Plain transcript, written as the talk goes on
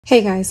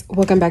Hey guys,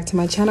 welcome back to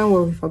my channel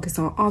where we focus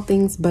on all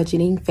things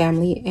budgeting,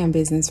 family, and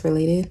business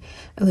related.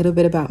 A little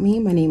bit about me.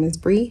 My name is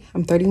Bree.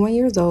 I'm 31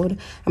 years old.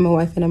 I'm a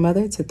wife and a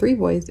mother to 3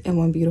 boys and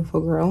 1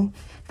 beautiful girl.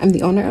 I'm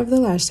the owner of The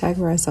Lash Tag,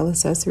 where I sell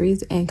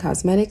accessories and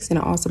cosmetics, and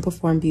I also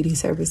perform beauty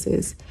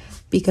services.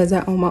 Because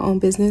I own my own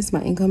business,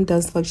 my income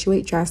does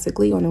fluctuate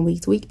drastically on a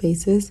week-to-week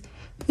basis,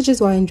 which is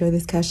why I enjoy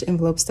this cash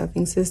envelope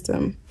stuffing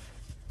system.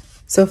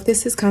 So if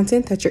this is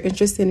content that you're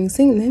interested in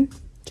seeing, then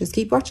just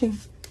keep watching.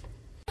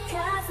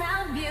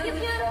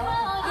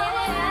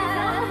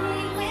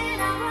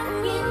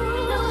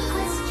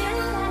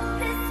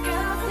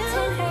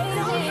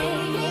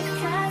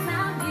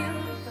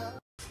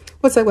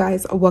 What's up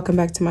guys, welcome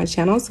back to my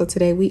channel. So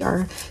today we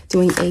are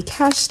doing a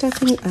cash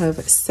stuffing of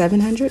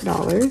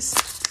 $700.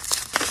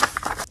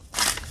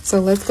 So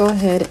let's go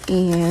ahead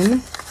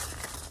and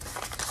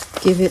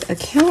give it a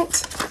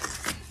count.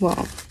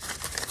 Well,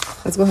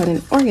 let's go ahead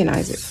and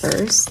organize it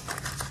first.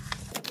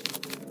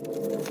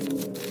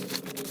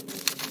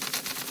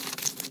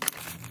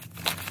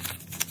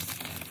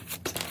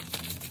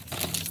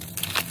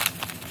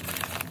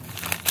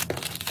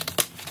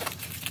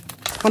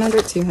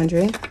 $100,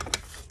 $200.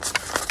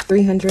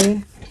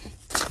 300,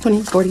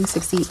 20, 40,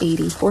 60,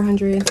 80,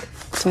 400,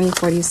 20,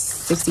 40,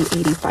 60,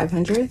 80,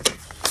 500,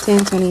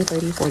 10, 20,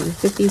 30, 40,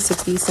 50,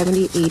 60,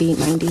 70, 80,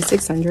 90,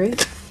 600,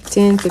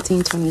 10,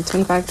 15, 20,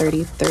 25,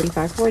 30,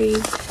 35, 40,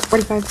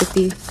 45,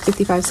 50,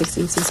 55,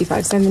 60,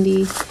 65,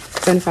 70,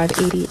 75,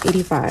 80,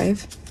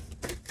 85,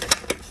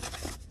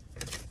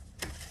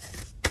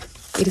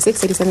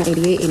 86, 87,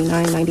 88,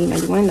 89, 90,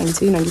 91,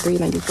 92, 93,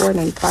 94,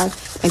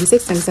 95,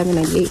 96, 97,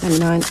 98,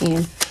 99,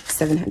 and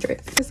 700.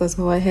 So let's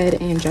go ahead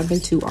and jump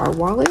into our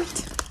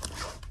wallet.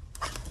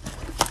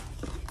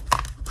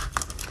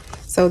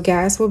 So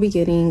gas will be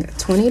getting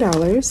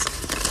 $20.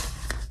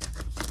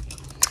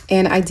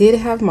 And I did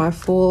have my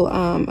full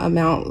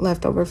amount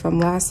left over from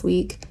last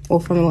week, well,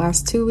 from the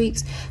last 2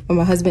 weeks, but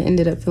my husband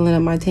ended up filling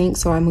up my tank,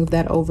 so I moved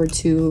that over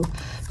to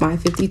my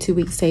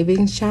 52-week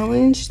savings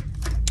challenge.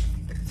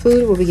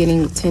 Food will be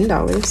getting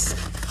 $10.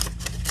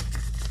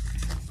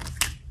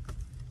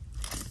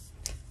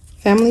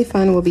 Family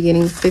fun will be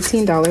getting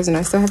 $15, and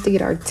I still have to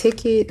get our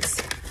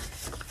tickets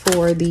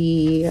for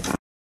the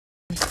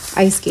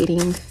ice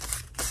skating.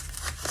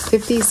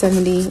 50,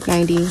 70,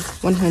 90,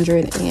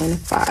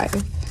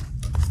 105.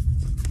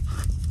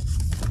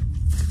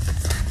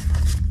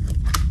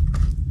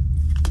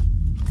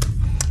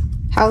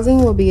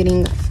 Housing will be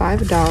getting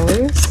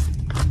 $5.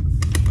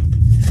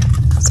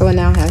 So it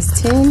now has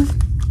 10.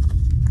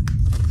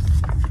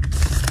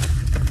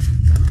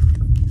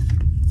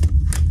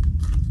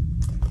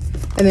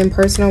 And then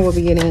personal will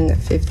be getting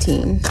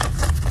 15.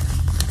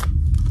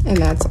 And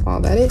that's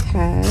all that it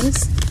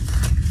has.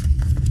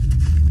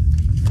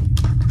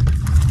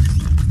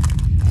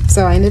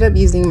 So I ended up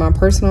using my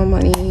personal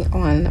money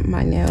on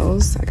my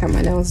nails. I got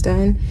my nails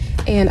done.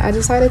 And I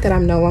decided that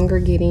I'm no longer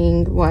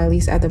getting, well, at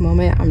least at the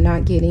moment, I'm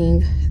not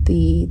getting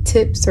the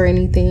tips or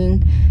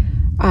anything.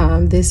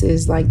 This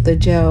is like the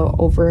gel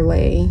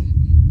overlay,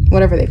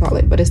 whatever they call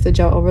it, but it's the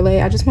gel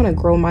overlay. I just want to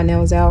grow my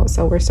nails out,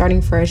 so we're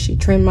starting fresh. She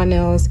trimmed my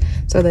nails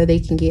so that they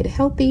can get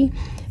healthy,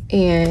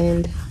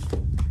 and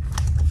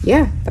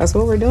yeah, that's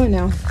what we're doing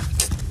now.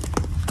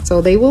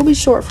 So they will be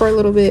short for a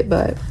little bit,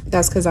 but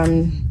that's because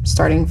I'm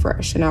starting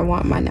fresh and I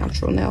want my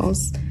natural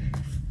nails.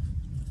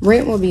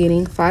 Rent will be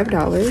getting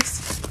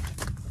 $5.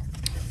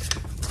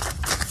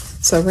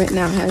 So rent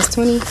now has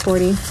 20,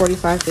 40,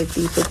 45,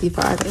 50,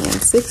 55,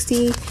 and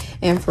 60.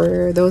 And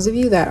for those of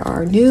you that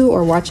are new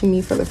or watching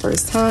me for the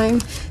first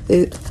time,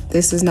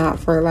 this is not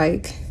for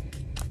like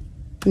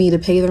me to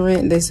pay the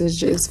rent. This is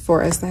just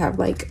for us to have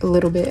like a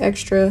little bit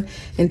extra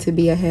and to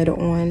be ahead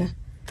on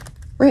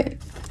rent.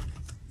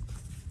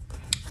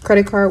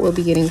 Credit card will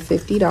be getting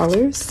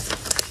 $50.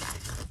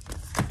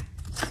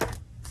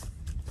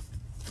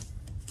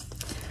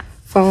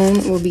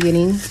 Phone will be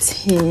getting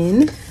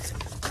 10,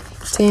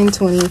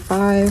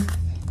 25.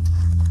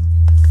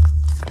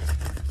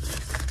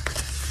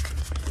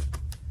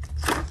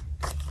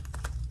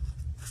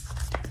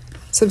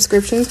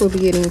 Subscriptions will be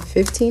getting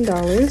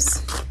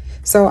 $15.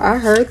 So I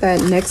heard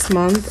that next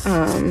month,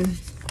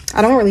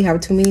 I don't really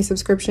have too many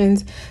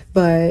subscriptions,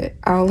 but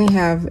I only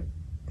have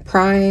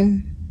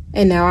Prime,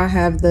 and now I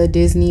have the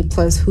Disney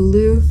plus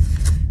Hulu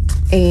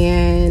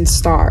and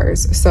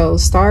Stars. So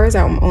Stars,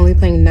 I'm only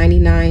paying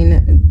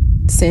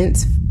 99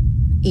 cents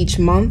each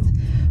month.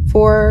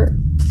 For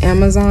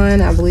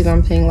Amazon, I believe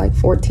I'm paying like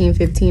 $14,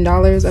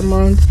 $15 a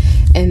month.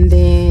 And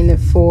then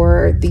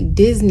for the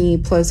Disney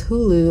plus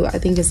Hulu, I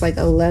think it's like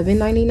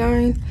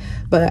 $11.99.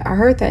 But I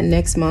heard that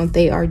next month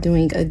they are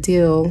doing a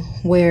deal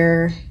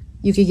where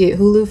you could get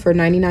Hulu for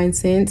 99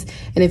 cents.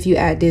 And if you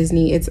add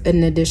Disney, it's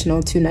an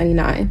additional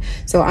 $2.99.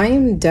 So I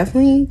am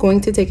definitely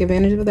going to take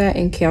advantage of that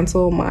and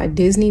cancel my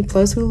Disney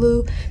plus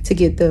Hulu to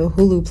get the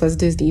Hulu plus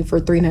Disney for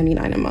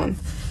 $3.99 a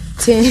month.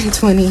 10,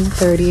 20,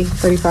 30,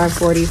 35,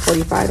 40,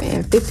 45,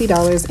 and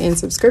 $50 in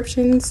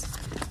subscriptions.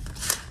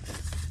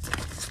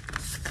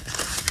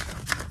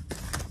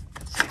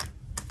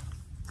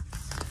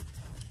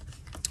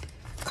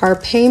 Car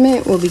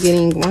payment will be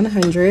getting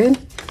 100,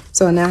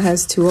 so it now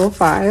has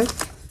 205.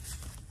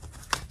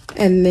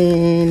 And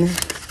then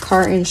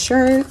car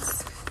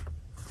insurance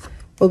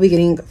will be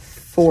getting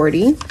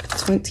 40,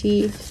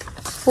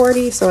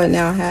 so it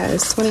now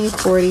has 20,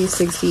 40,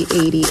 60,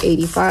 80,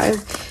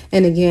 85.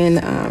 And again,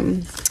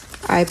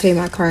 I pay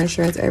my car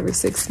insurance every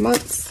 6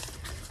 months,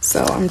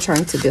 so I'm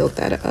trying to build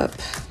that up.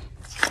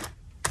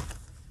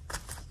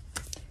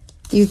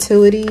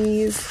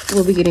 Utilities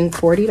will be getting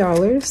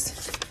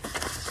 $40.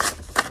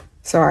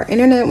 So our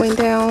internet went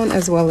down,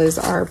 as well as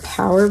our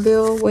power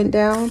bill went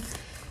down.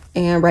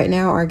 And right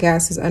now our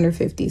gas is under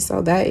 50.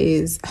 So that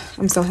is,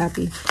 I'm so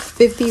happy.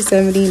 50,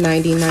 70,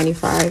 90,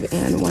 95,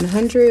 and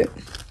 100.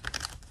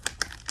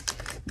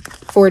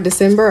 For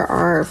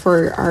December,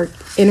 for our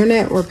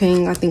internet, we're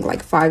paying, I think,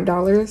 like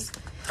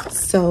 $5.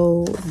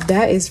 So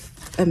that is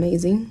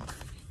amazing.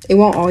 It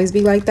won't always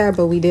be like that,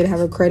 but we did have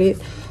a credit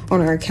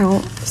on our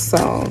account.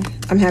 So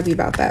I'm happy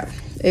about that.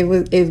 It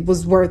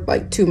was worth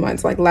like 2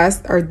 months. Like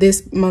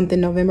this month in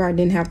November, I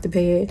didn't have to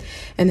pay it.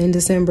 And then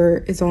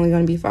December, it's only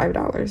going to be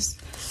 $5.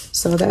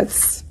 So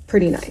that's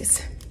pretty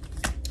nice.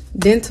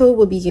 Dental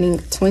will be getting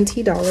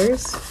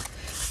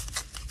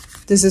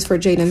 $20. This is for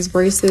Jayden's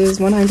braces.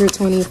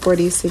 120,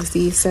 40,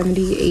 60,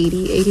 70,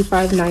 80,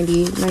 85,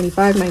 90,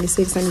 95,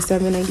 96,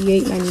 97,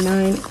 98,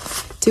 99,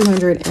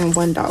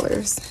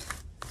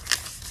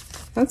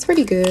 $201. That's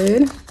pretty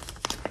good.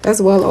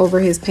 That's well over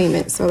his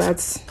payment, so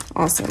that's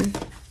awesome.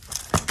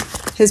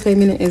 His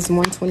payment is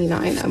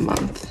 $129 a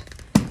month.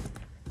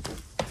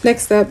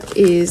 Next up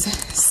is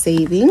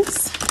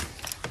savings.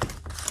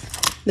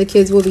 The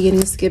kids will be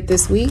getting skipped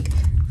this week.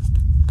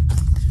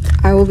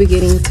 I will be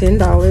getting $10.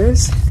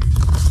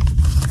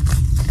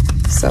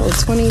 So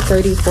 20,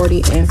 30,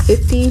 40, and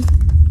 50.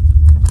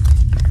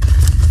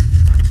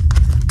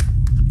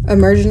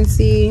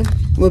 Emergency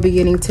will be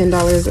getting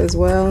 $10 as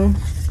well.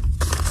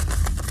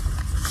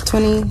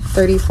 20,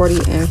 30, 40,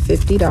 and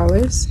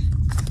 $50.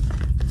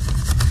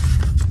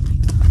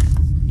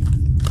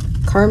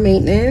 Car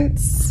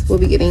maintenance will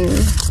be getting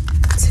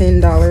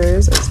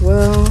 $10 as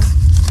well.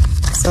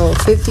 So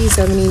 50,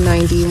 70,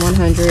 90,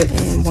 100,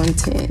 and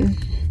 110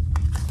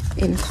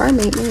 in car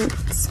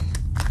maintenance.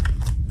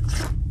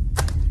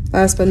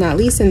 Last but not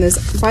least in this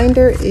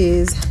binder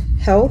is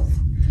health.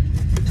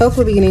 Health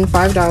will be getting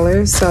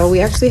 $5. So we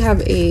actually have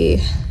a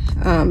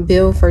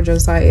bill for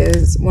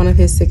Josiah's, one of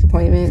his sick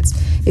appointments.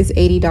 It's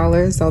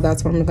 $80. So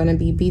that's what I'm going to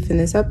be beefing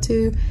this up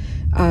to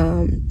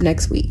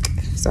next week.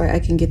 So I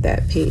can get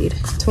that paid.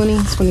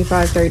 20,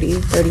 25, 30,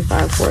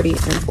 35, 40,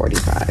 and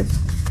 45.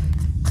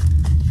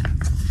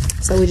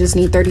 So we just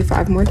need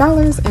 $35 more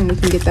and we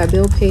can get that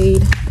bill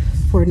paid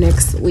for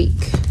next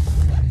week.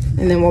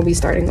 And then we'll be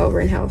starting over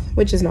in health,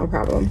 which is no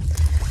problem.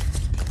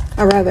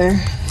 I'd rather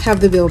have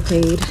the bill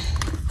paid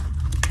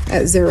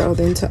at 0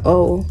 than to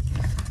owe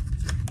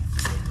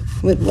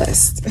with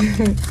less.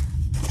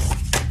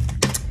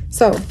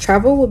 So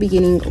travel will be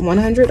getting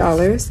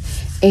 $100.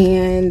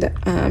 And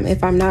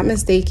if I'm not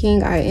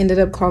mistaken, I ended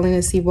up calling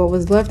to see what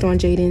was left on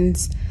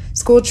Jayden's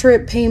school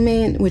trip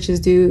payment, which is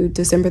due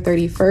December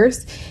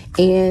 31st.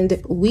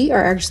 And we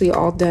are actually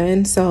all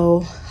done.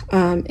 So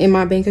in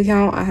my bank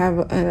account, I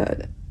have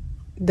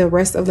the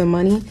rest of the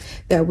money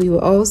that we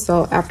will owe.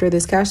 So after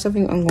this cash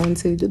stuffing, I'm going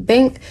to the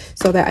bank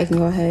so that I can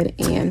go ahead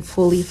and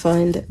fully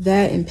fund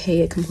that and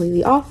pay it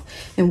completely off.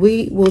 And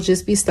we will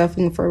just be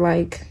stuffing for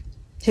like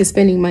his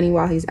spending money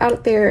while he's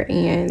out there,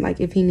 and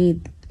like if he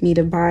needs me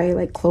to buy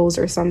like clothes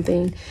or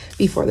something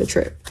before the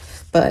trip.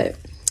 But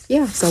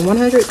yeah, so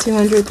 100,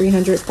 200,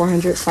 300,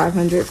 400,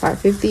 500,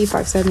 550,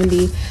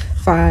 570,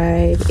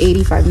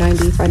 580,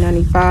 590,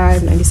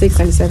 595, 96,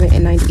 97,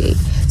 and 98.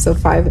 So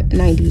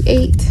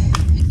 598.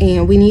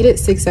 And we needed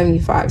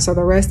 675. So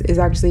the rest is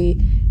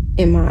actually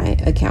in my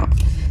account.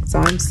 So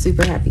I'm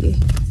super happy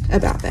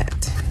about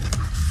that.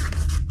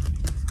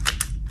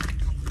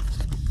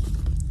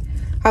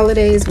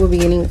 Holidays will be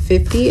getting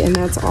 50, and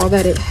that's all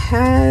that it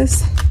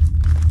has.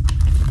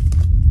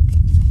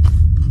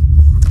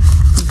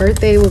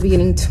 Birthday will be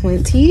getting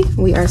 20.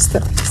 We are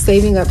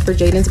saving up for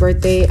Jayden's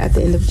birthday at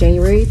the end of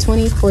January.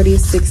 20, 40,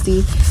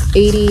 60,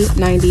 80,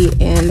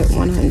 90, and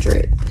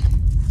 100.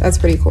 That's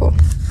pretty cool.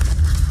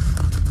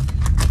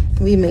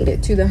 We made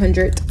it to the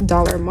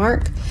 $100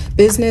 mark.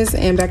 Business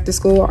and back to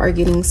school are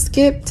getting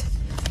skipped.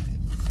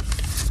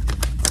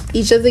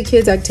 Each of the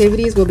kids'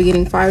 activities will be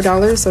getting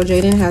 $5. So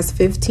Jayden has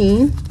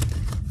 15.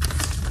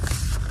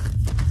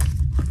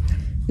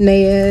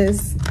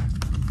 Naya's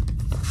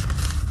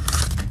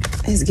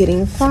is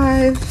getting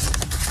 5.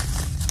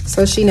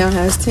 So she now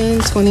has 10,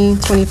 20,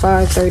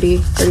 25, 30,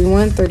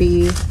 31,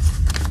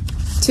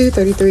 32,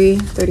 33,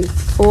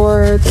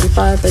 34,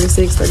 35,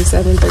 36,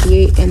 37,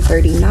 38, and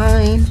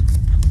 39.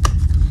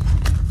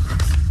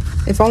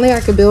 If only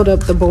I could build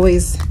up the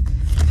boys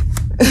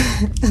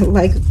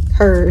like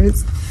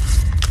hers.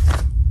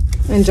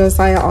 And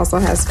Josiah also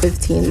has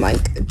 15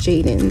 like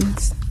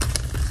Jayden's.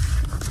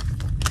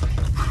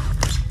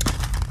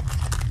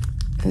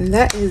 And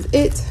that is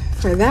it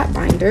for that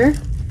binder.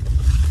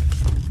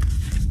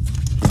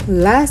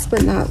 Last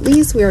but not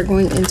least, we are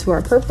going into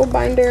our purple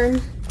binder.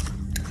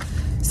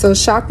 So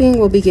shopping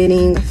will be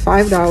getting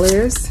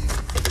 $5.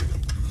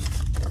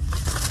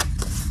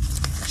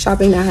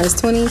 Shopping now has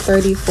 20,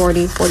 30,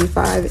 40,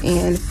 45,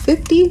 and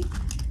 50.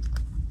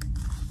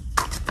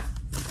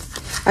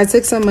 I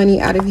took some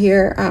money out of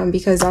here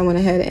because I went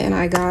ahead and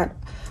I got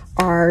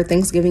our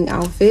Thanksgiving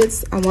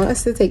outfits. I want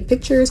us to take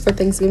pictures for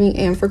Thanksgiving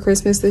and for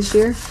Christmas this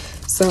year.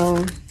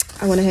 So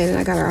I went ahead and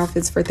I got our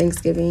outfits for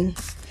Thanksgiving.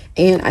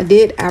 And I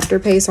did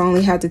Afterpay, so I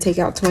only had to take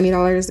out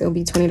 $20. It'll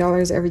be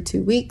 $20 every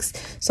 2 weeks.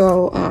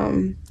 So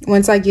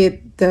once I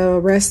get the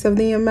rest of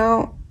the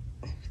amount,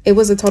 it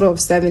was a total of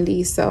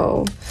 $70.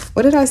 So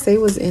what did I say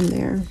was in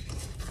there?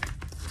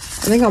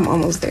 I think I'm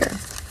almost there.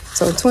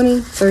 So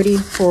 20, 30,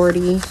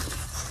 40,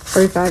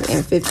 45,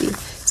 and 50.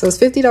 So it's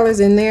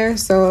 $50 in there.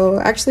 So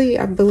actually,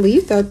 I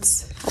believe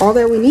that's all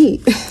that we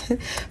need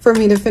for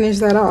me to finish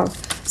that off.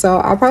 So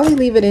I'll probably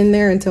leave it in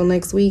there until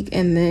next week.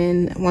 And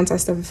then once I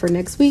stuff it for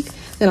next week,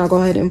 then I'll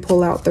go ahead and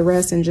pull out the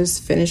rest and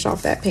just finish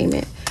off that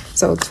payment.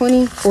 So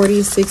 20,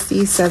 40,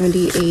 60,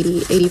 70, 80,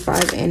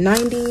 85, and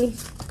 90.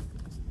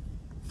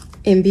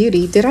 In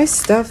beauty, did I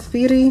stuff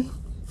beauty?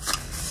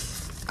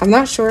 I'm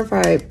not sure if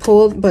I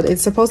pulled, but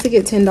it's supposed to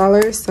get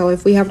 $10. So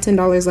if we have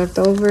 $10 left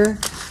over,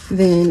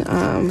 then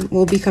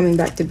we'll be coming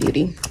back to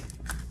beauty.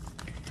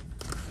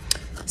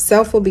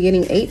 Self will be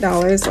getting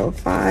 $8. So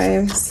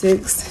 5,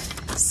 6,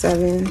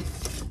 7,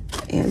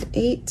 and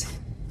 8.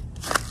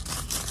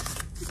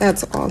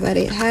 That's all that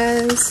it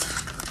has.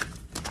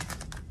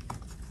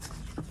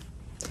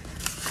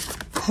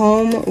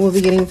 Home will be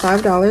getting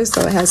 $5.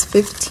 So it has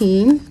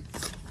 15.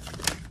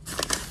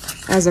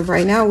 As of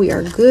right now, we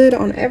are good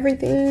on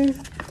everything.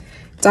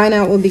 Dine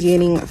Out will be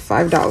getting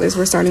 $5.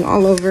 We're starting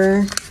all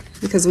over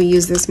because we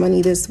used this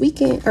money this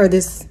weekend or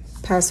this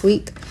past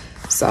week.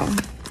 So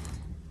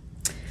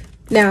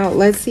now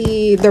let's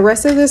see. The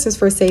rest of this is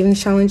for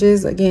savings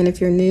challenges. Again, if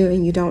you're new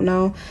and you don't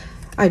know,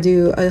 I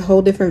do a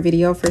whole different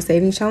video for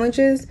savings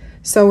challenges.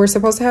 So we're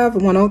supposed to have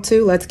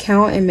 102. Let's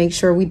count and make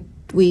sure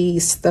we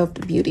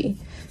stuffed beauty.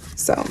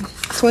 So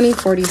 20,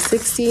 40,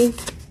 60.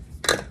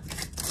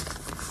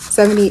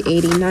 70,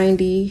 80,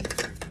 90,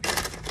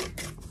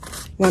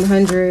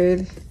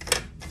 100,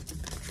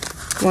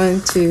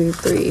 1, 2,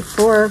 3,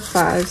 4,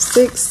 5,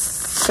 6,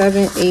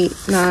 7, 8,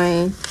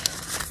 9.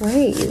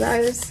 Wait, you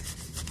guys.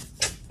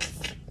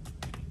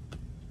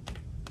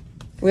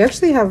 We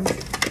actually have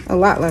a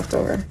lot left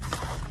over.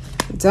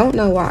 Don't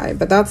know why,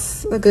 but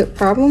that's a good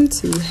problem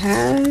to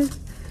have.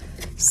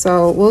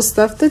 So we'll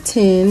stuff the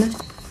 10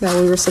 that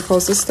we were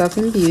supposed to stuff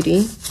in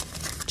beauty.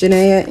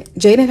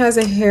 Jayden has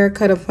a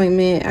haircut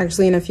appointment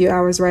actually in a few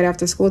hours right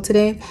after school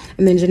today.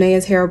 And then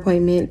Janae's hair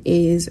appointment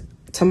is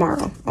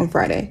tomorrow on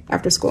Friday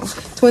after school.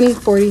 20,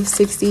 40,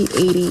 60,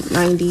 80,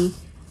 90,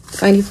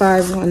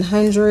 95,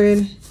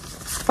 100,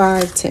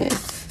 5, 10.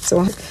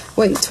 So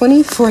wait,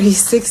 20, 40,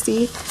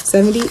 60,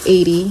 70,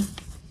 80,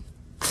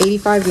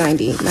 85,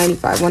 90,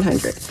 95,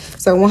 100.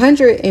 So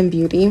 100 in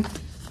beauty.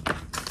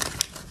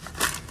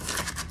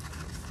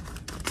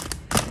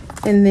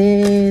 And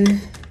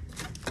then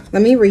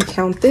let me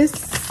recount this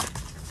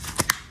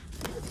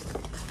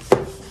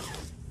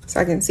so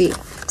I can see.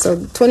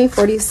 So 20,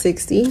 40,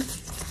 60,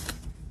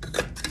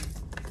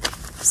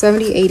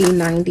 70, 80,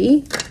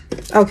 90.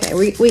 Okay,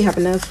 we have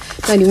enough.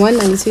 91,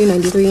 92,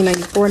 93,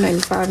 94,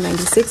 95,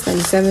 96,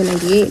 97,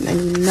 98,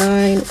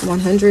 99,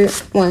 100,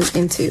 1,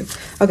 and 2.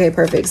 Okay,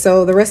 perfect.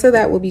 So the rest of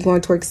that will be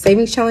going towards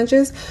savings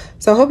challenges.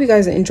 So I hope you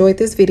guys enjoyed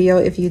this video.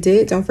 If you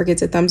did, don't forget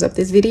to thumbs up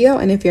this video.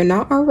 And if you're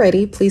not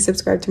already, please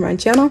subscribe to my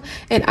channel.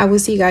 And I will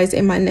see you guys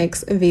in my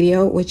next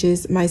video, which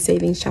is my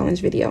savings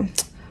challenge video.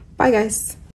 Bye, guys.